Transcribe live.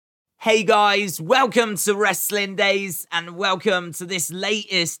Hey guys, welcome to Wrestling Days and welcome to this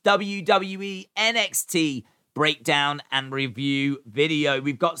latest WWE NXT breakdown and review video.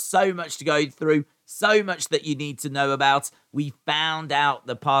 We've got so much to go through, so much that you need to know about. We found out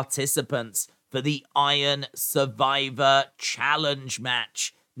the participants for the Iron Survivor Challenge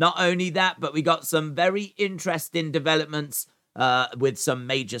match. Not only that, but we got some very interesting developments with some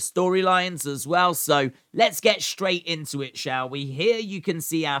major storylines as well. So let's get straight into it, shall we? Here you can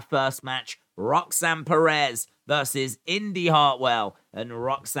see our first match, Roxanne Perez versus Indi Hartwell. And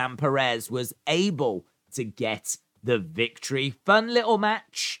Roxanne Perez was able to get the victory. Fun little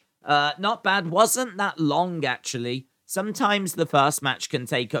match. Not bad. Wasn't that long, actually. Sometimes the first match can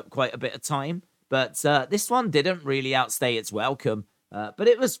take up quite a bit of time. But this one didn't really outstay its welcome. But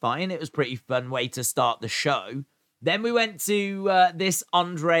it was fine. It was a pretty fun way to start the show. Then we went to this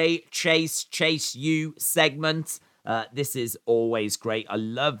Andre Chase You segment. This is always great. I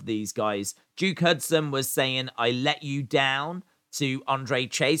love these guys. Duke Hudson was saying, I let you down to Andre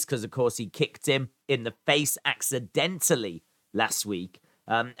Chase because, of course, he kicked him in the face accidentally last week.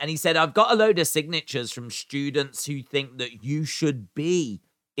 And he said, I've got a load of signatures from students who think that you should be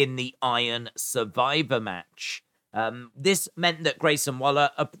in the Iron Survivor match. This meant that Grayson Waller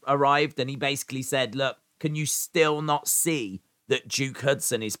arrived and he basically said, look, can you still not see that Duke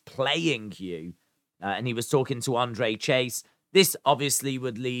Hudson is playing you? And he was talking to Andre Chase. This obviously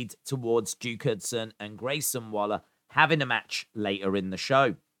would lead towards Duke Hudson and Grayson Waller having a match later in the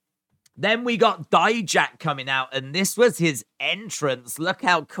show. Then we got Dijak coming out, and this was his entrance. Look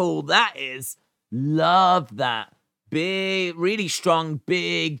how cool that is. Love that. Big, really strong,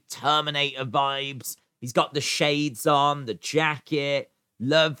 big Terminator vibes. He's got the shades on, the jacket.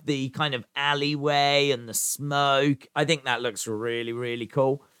 Love the kind of alleyway and the smoke. I think that looks really, really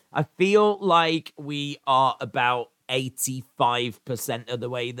cool. I feel like we are about 85% of the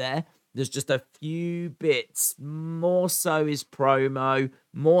way there. There's just a few bits. More so is promo.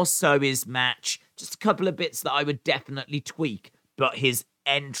 More so is match. Just a couple of bits that I would definitely tweak. But his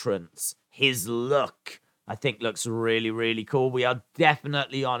entrance, his look, I think looks really, really cool. We are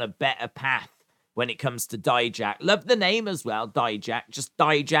definitely on a better path when it comes to Dijak. Love the name as well, Dijak. Just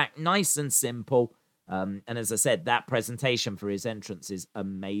Dijak, nice and simple. And as I said, that presentation for his entrance is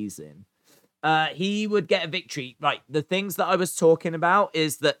amazing. He would get a victory. Right, the things that I was talking about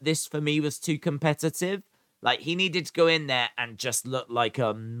is that this, for me, was too competitive. Like, he needed to go in there and just look like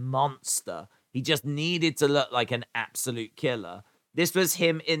a monster. He just needed to look like an absolute killer. This was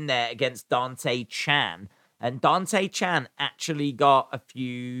him in there against Dante Chan. And Dante Chan actually got a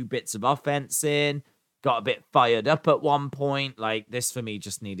few bits of offense in, got a bit fired up at one point. Like, this for me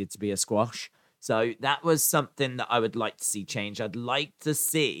just needed to be a squash. So that was something that I would like to see change. I'd like to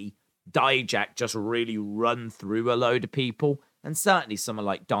see Dijak just really run through a load of people. And certainly someone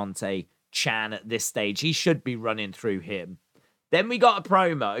like Dante Chan at this stage, he should be running through him. Then we got a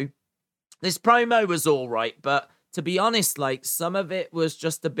promo. This promo was all right, but to be honest, like, some of it was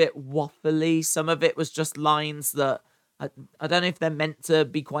just a bit waffly. Some of it was just lines that I don't know if they're meant to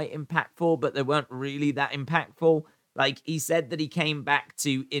be quite impactful, but they weren't really that impactful. Like, he said that he came back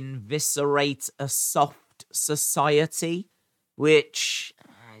to eviscerate a soft society, which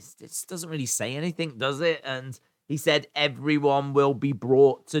it doesn't really say anything, does it? And he said everyone will be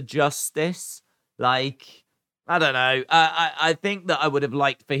brought to justice. Like, I don't know. I think that I would have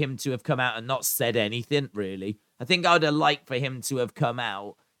liked for him to have come out and not said anything, really. I think I would have liked for him to have come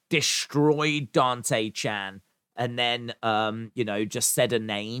out, destroyed Dante Chan, and then, just said a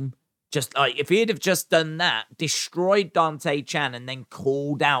name. Just like, if he'd have just done that, destroyed Dante Chan, and then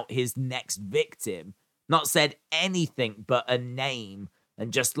called out his next victim, not said anything but a name,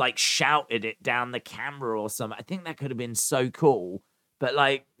 and just, like, shouted it down the camera or something, I think that could have been so cool. But,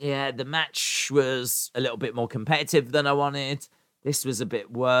 like, yeah, the match was a little bit more competitive than I wanted. This was a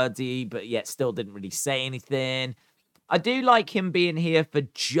bit wordy, but yet still didn't really say anything. I do like him being here for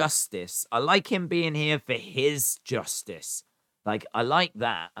justice. I like him being here for his justice. Like, I like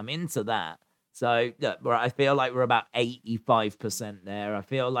that. I'm into that. So, look, I feel like we're about 85% there. I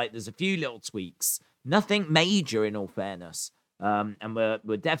feel like there's a few little tweaks. Nothing major, in all fairness. And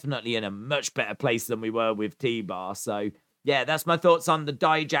we're definitely in a much better place than we were with T-Bar. So, yeah, that's my thoughts on the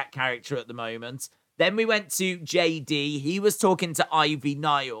Dijak character at the moment. Then we went to JD. He was talking to Ivy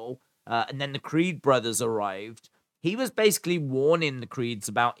Nile, and then the Creed brothers arrived. He was basically warning the Creeds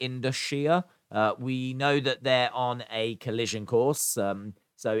about Indus. We know that they're on a collision course,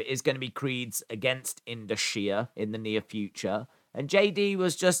 so it is going to be Creeds against Indus in the near future. And JD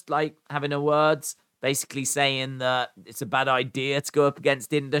was just like having a words, basically saying that it's a bad idea to go up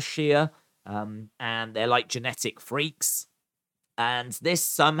against Indus, and they're like genetic freaks. And this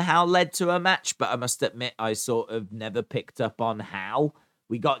somehow led to a match, but I must admit, I sort of never picked up on how.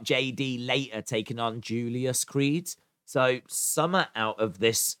 We got JD later taking on Julius Creed. So some out of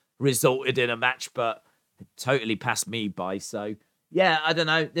this resulted in a match, but it totally passed me by. So yeah, I don't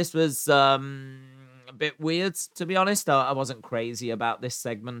know. This was a bit weird, to be honest. I wasn't crazy about this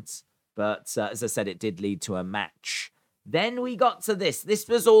segment, but as I said, it did lead to a match. Then we got to this. This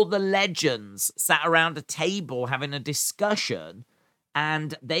was all the legends sat around a table having a discussion,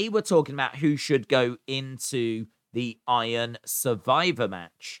 and they were talking about who should go into the Iron Survivor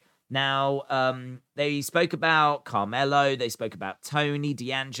match. Now, they spoke about Carmelo, they spoke about Tony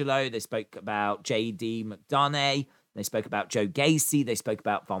D'Angelo, they spoke about JD McDonagh, they spoke about Joe Gacy, they spoke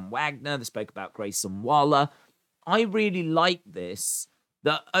about Von Wagner, they spoke about Grayson Waller. I really like this.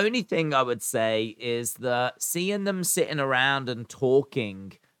 The only thing I would say is that seeing them sitting around and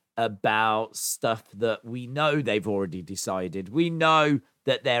talking about stuff that we know they've already decided. We know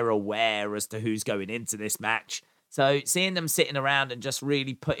that they're aware as to who's going into this match. So seeing them sitting around and just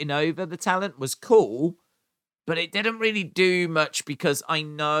really putting over the talent was cool, but it didn't really do much because I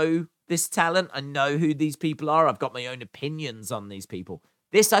know this talent. I know who these people are. I've got my own opinions on these people.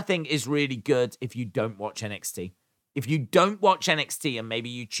 This, I think, is really good if you don't watch NXT. If you don't watch NXT and maybe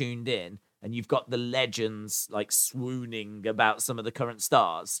you tuned in and you've got the legends like swooning about some of the current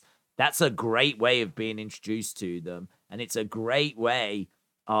stars, that's a great way of being introduced to them. And it's a great way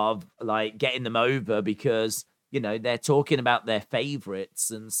of like getting them over because, you know, they're talking about their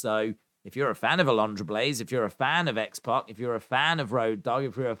favorites. And so if you're a fan of Alundra Blayze, if you're a fan of X-Pac, if you're a fan of Road Dogg,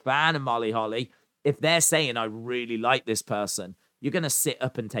 if you're a fan of Molly Holly, if they're saying, I really like this person, you're going to sit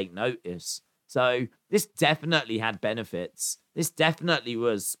up and take notice. So this definitely had benefits. This definitely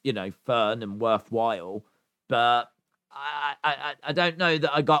was, you know, fun and worthwhile. But I don't know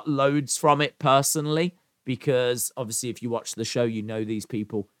that I got loads from it personally, because obviously if you watch the show, you know these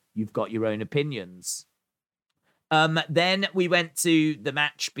people, you've got your own opinions. Then we went to the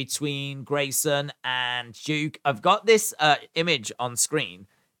match between Grayson and Duke. I've got this image on screen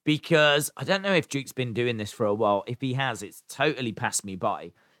because I don't know if Duke's been doing this for a while. If he has, it's totally passed me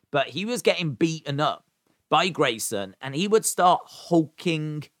by. But he was getting beaten up by Grayson, and he would start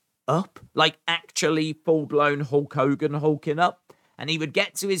hulking up, like actually full-blown Hulk Hogan hulking up. And he would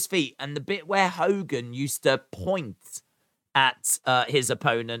get to his feet, and the bit where Hogan used to point at his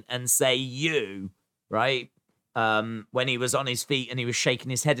opponent and say, you, right? When he was on his feet and he was shaking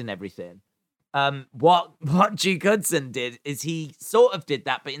his head and everything. What Duke Hudson did is he sort of did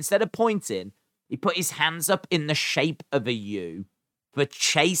that, but instead of pointing, he put his hands up in the shape of a U for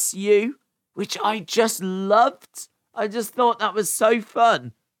Chase U, which I just loved. I just thought that was so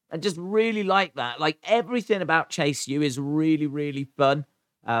fun. I just really like that. Like everything about Chase U is really, really fun.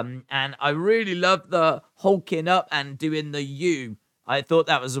 And I really love the hulking up and doing the U. I thought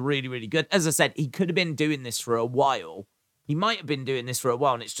that was really, really good. As I said, he could have been doing this for a while. He might have been doing this for a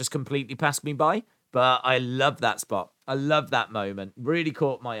while and it's just completely passed me by. But I love that spot. I love that moment. Really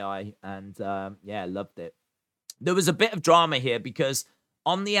caught my eye. And yeah, loved it. There was a bit of drama here because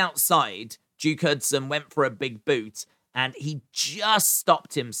on the outside, Duke Hudson went for a big boot and he just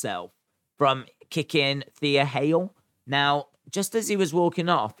stopped himself from kicking Thea Hale. Now, just as he was walking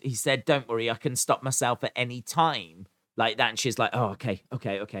off, he said, don't worry, I can stop myself at any time. Like that. And she's like, oh, okay.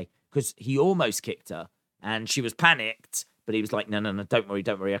 Because he almost kicked her and she was panicked, but he was like, no, don't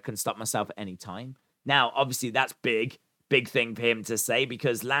worry. I can stop myself at any time. Now, obviously that's big thing for him to say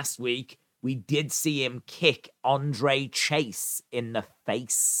because last week we did see him kick Andre Chase in the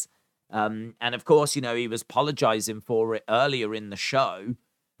face. And of course, you know, he was apologizing for it earlier in the show.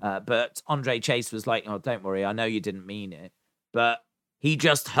 But Andre Chase was like, oh, don't worry. I know you didn't mean it. But he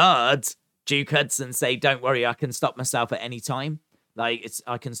just heard Duke Hudson say, don't worry, I can stop myself at any time. Like,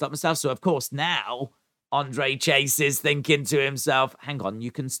 I can stop myself. So, of course, now Andre Chase is thinking to himself, hang on,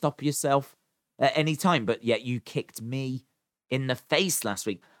 you can stop yourself at any time. But yet you kicked me in the face last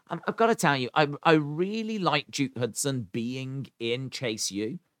week. I've got to tell you, I really like Duke Hudson being in Chase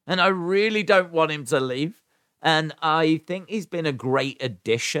U. And I really don't want him to leave. And I think he's been a great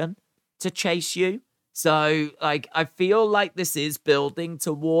addition to Chase U. So, like, I feel like this is building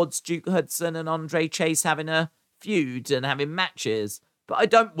towards Duke Hudson and Andre Chase having a feud and having matches. But I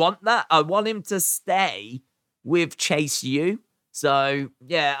don't want that. I want him to stay with Chase U. So,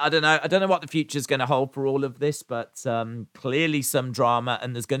 yeah, I don't know. I don't know what the future's going to hold for all of this, but clearly some drama,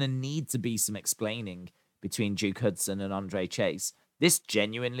 and there's going to need to be some explaining between Duke Hudson and Andre Chase. This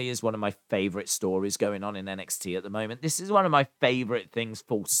genuinely is one of my favorite stories going on in NXT at the moment. This is one of my favorite things,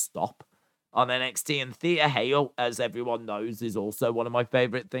 full stop, on NXT. And Thea Hale, as everyone knows, is also one of my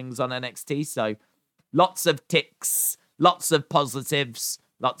favorite things on NXT. So lots of ticks, lots of positives,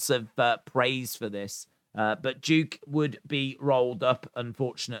 lots of praise for this. But Duke would be rolled up,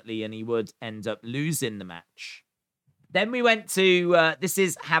 unfortunately, and he would end up losing the match. Then we went to, this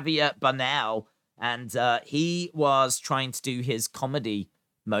is Javier Bernal, and he was trying to do his comedy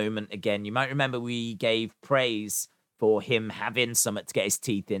moment again. You might remember we gave praise for him having something to get his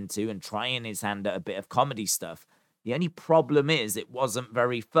teeth into and trying his hand at a bit of comedy stuff. The only problem is it wasn't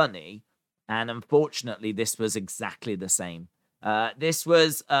very funny, and unfortunately, this was exactly the same. This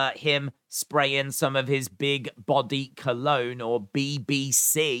was him spraying some of his big body cologne, or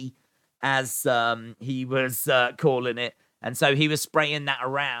BBC, as he was calling it. And so he was spraying that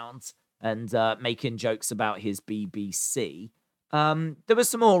around and making jokes about his BBC. There was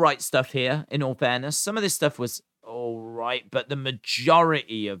some all right stuff here, in all fairness. Some of this stuff was all right, but the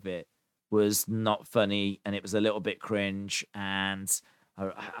majority of it was not funny, and it was a little bit cringe. And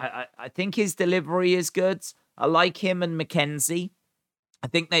I think his delivery is good. I like him and Mackenzie. I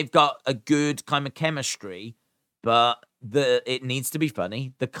think they've got a good kind of chemistry, but it needs to be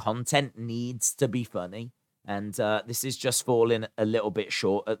funny. The content needs to be funny. And this is just falling a little bit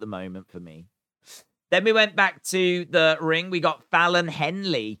short at the moment for me. Then we went back to the ring. We got Fallon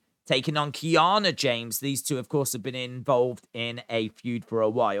Henley taking on Kiana James. These two, of course, have been involved in a feud for a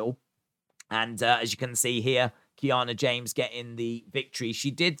while. And as you can see here, Kiana James getting the victory. She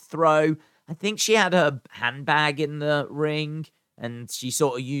did throw, I think she had her handbag in the ring, and she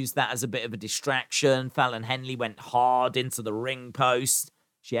sort of used that as a bit of a distraction. Fallon Henley went hard into the ring post.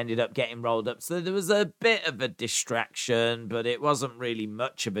 She ended up getting rolled up. So there was a bit of a distraction, but it wasn't really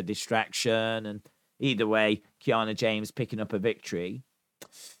much of a distraction. And either way, Kiana James picking up a victory.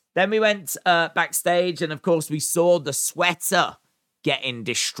 Then we went backstage, and of course we saw the sweater getting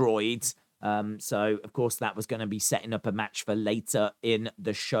destroyed. So, of course, that was going to be setting up a match for later in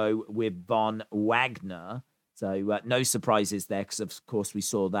the show with Von Wagner. So, no surprises there, because, of course, we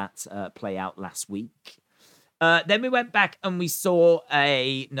saw that play out last week. Then we went back and we saw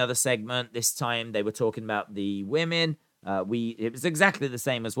another segment. This time they were talking about the women. It was exactly the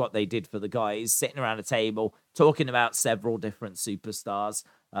same as what they did for the guys, sitting around a table, talking about several different superstars.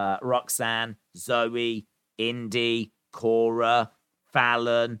 Roxanne, Zoey, Indi, Cora,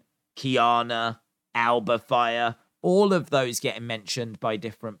 Fallon, Kiana, Alba Fire, all of those getting mentioned by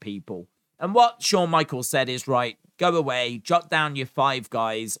different people. And what Shawn Michaels said is, right, go away, jot down your 5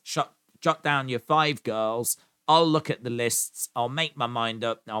 guys, jot down your 5 girls. I'll look at the lists, I'll make my mind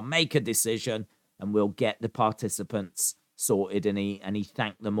up, I'll make a decision, and we'll get the participants sorted. And he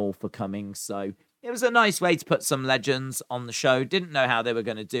thanked them all for coming. So it was a nice way to put some legends on the show. Didn't know how they were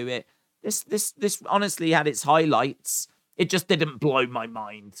going to do it. This honestly had its highlights. It just didn't blow my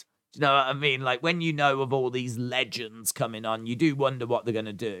mind. Do you know what I mean? Like, when you know of all these legends coming on, you do wonder what they're going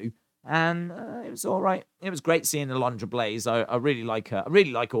to do. And it was all right. It was great seeing Alundra Blayze. I really like her. I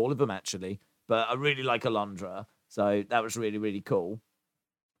really like all of them, actually. But I really like Alundra. So that was really, really cool.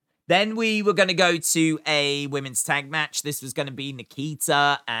 Then we were going to go to a women's tag match. This was going to be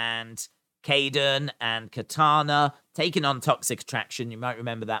Nikkita and Kayden and Katana taking on Toxic Attraction. You might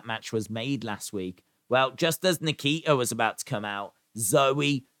remember that match was made last week. Well, just as Nikkita was about to come out,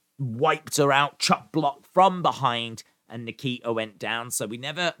 Zoey wiped her out, chop block from behind, and Nikkita went down. So we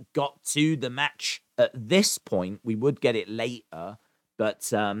never got to the match at this point. We would get it later.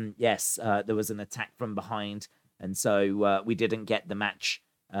 But yes, there was an attack from behind. And so we didn't get the match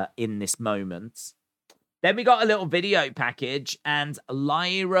in this moment. Then we got a little video package, and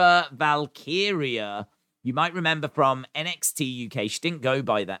Lyra Valkyria, you might remember from NXT UK. She didn't go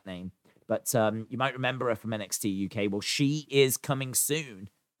by that name, but you might remember her from NXT UK. Well, she is coming soon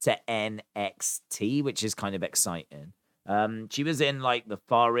to NXT, which is kind of exciting. She was in like the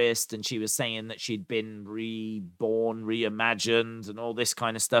Forest, and she was saying that she'd been reborn, reimagined, and all this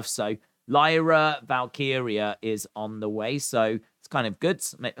kind of stuff. So Lyra Valkyria is on the way, so it's kind of good.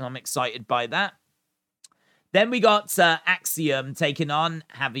 I'm excited by that. Then we got Axiom taking on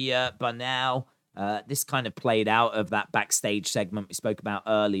Javier Bernal. This kind of played out of that backstage segment we spoke about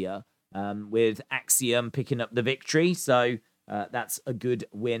earlier, with Axiom picking up the victory. So that's a good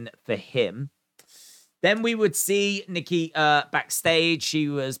win for him. Then we would see Nikkita backstage. She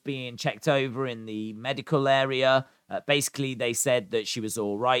was being checked over in the medical area. Basically, they said that she was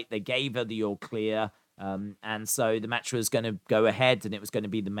all right. They gave her the all clear. And so the match was going to go ahead, and it was going to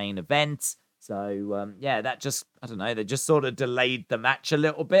be the main event. So, yeah, that just, I don't know, they just sort of delayed the match a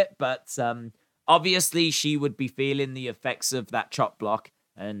little bit. But obviously, she would be feeling the effects of that chop block.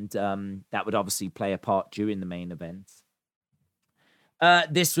 And that would obviously play a part during the main event.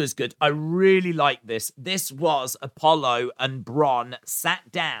 This was good. I really like this. This was Apollo and Bron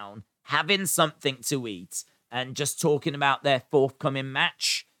sat down having something to eat. and just talking about their forthcoming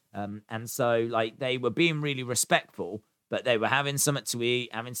match. And so, like, they were being really respectful, but they were having something to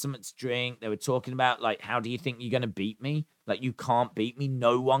eat, having something to drink. They were talking about, like, how do you think you're going to beat me? Like, you can't beat me.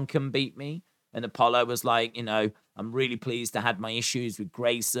 No one can beat me. And Apollo was like, I'm really pleased I had my issues with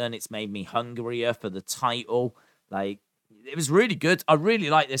Grayson. It's made me hungrier for the title. Like, it was really good. I really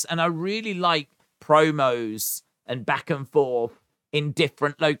like this. And I really like promos and back and forth in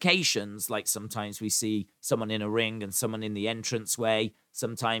different locations. Like, sometimes we see someone in a ring and someone in the entranceway.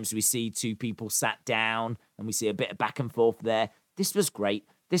 Sometimes we see two people sat down and we see a bit of back and forth there. This was great.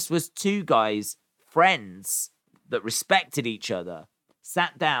 This was two guys, friends that respected each other,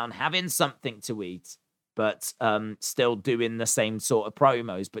 sat down, having something to eat, but still doing the same sort of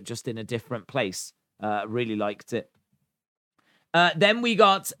promos, but just in a different place. Really liked it. Then we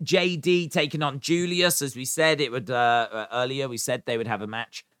got JD taking on Julius. As we said, it would earlier, we said they would have a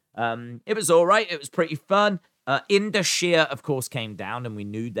match. It was all right. It was pretty fun. Indi, of course, came down, and we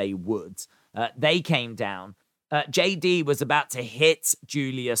knew they would. They came down. JD was about to hit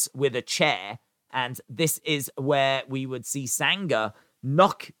Julius with a chair, and this is where we would see Sanga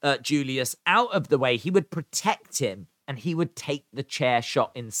knock Julius out of the way. He would protect him, and he would take the chair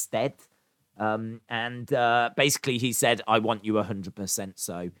shot instead. Basically, he said, I want you 100%.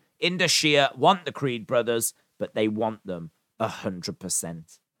 So Indi want the Creed brothers, but they want them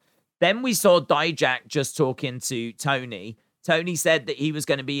 100%. Then we saw Dijak just talking to Tony. Tony said that he was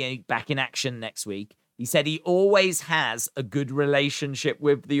going to be back in action next week. He said he always has a good relationship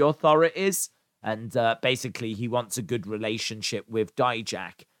with the authorities. And basically, he wants a good relationship with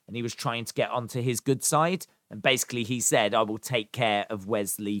Dijak. And he was trying to get onto his good side. And basically, he said, I will take care of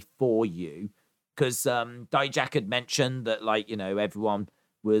Wesley for you. Because Dijak had mentioned that, everyone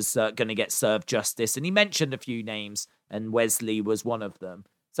was going to get served justice. And he mentioned a few names, and Wesley was one of them.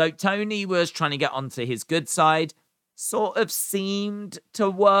 So Tony was trying to get onto his good side. Sort of seemed to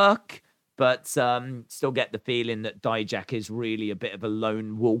work, but still get the feeling that Dijak is really a bit of a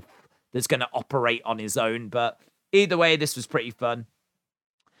lone wolf that's going to operate on his own. But either way, this was pretty fun.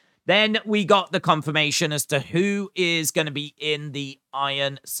 Then we got the confirmation as to who is going to be in the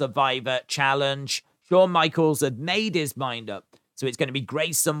Iron Survivor Challenge. Shawn Michaels had made his mind up. So it's going to be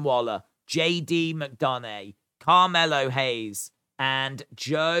Grayson Waller, JD McDonagh, Carmelo Hayes, and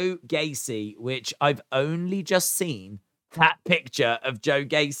Joe Gacy, which I've only just seen that picture of Joe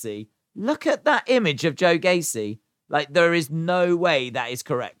Gacy. Look at that image of Joe Gacy. Like, there is no way that is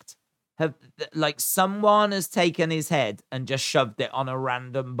correct. Someone has taken his head and just shoved it on a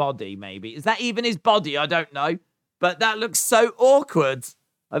random body, maybe. Is that even his body? I don't know. But that looks so awkward.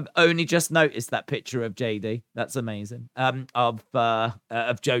 I've only just noticed that picture of JD. That's amazing. Of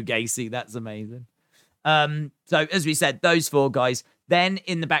Joe Gacy. That's amazing. So as we said, those four guys. Then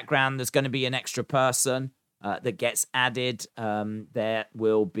in the background, there's going to be an extra person that gets added. There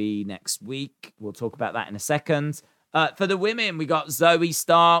will be next week. We'll talk about that in a second. For the women, we got Zoey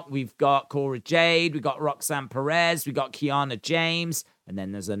Starks, we've got Cora Jade, we've got Roxanne Perez, we've got Kiana James, and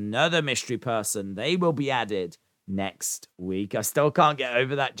then there's another mystery person. They will be added next week. I still can't get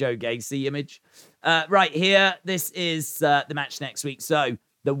over that Joe Gacy image. Right here, this is the match next week. So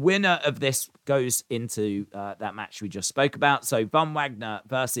the winner of this goes into that match we just spoke about. So Von Wagner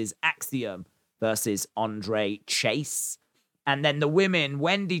versus Axiom versus Andre Chase. And then the women,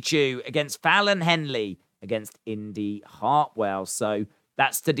 Wendy Chu against Fallon Henley against Indi Hartwell. So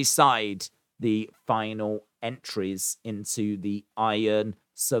that's to decide the final entries into the Iron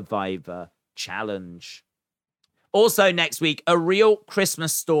Survivor Challenge. Also next week, a real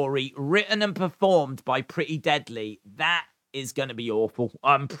Christmas story written and performed by Pretty Deadly. That is going to be awful.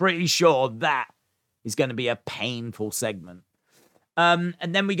 I'm pretty sure that is going to be a painful segment. And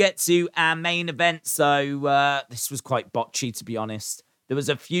then we get to our main event. So this was quite botchy, to be honest. There was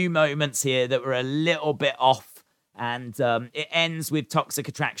a few moments here that were a little bit off, and it ends with Toxic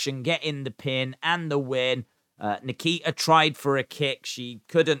Attraction getting the pin and the win. Nikkita tried for a kick. She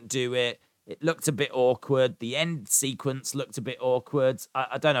couldn't do it. It looked a bit awkward. The end sequence looked a bit awkward.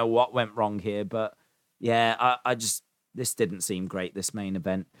 I don't know what went wrong here, but yeah, this didn't seem great, this main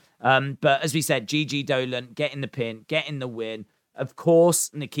event. But as we said, Gigi Dolan getting the pin, getting the win. Of course,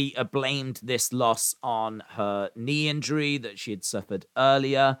 Nikkita blamed this loss on her knee injury that she had suffered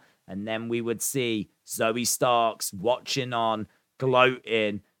earlier. And then we would see Zoey Starks watching on,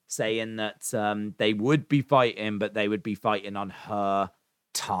 gloating, saying that they would be fighting, but they would be fighting on her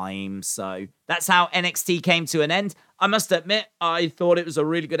time. So that's how NXT came to an end. I must admit, I thought it was a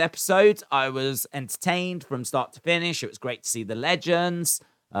really good episode. I was entertained from start to finish. It was great to see the legends.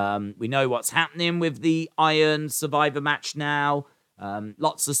 We know what's happening with the Iron Survivor match now.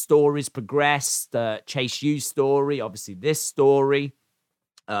 Lots of stories progressed. Chase U story, obviously this story.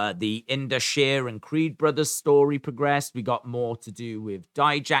 The Indashir and Creed brothers story progressed. We got more to do with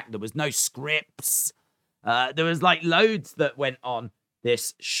Dijak. There was no scripts. There was like loads that went on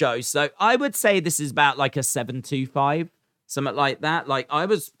this show. So I would say this is about like a 7.25, something like that. Like, I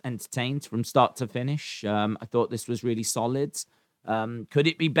was entertained from start to finish. I thought this was really solid. Could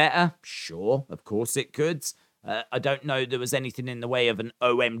it be better? Sure, of course it could. I don't know there was anything in the way of an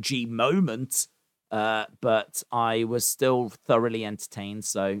OMG moment, but I was still thoroughly entertained.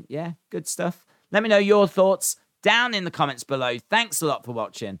 So yeah, good stuff. Let me know your thoughts down in the comments below. Thanks a lot for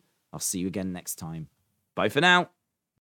watching. I'll see you again next time. Bye for now.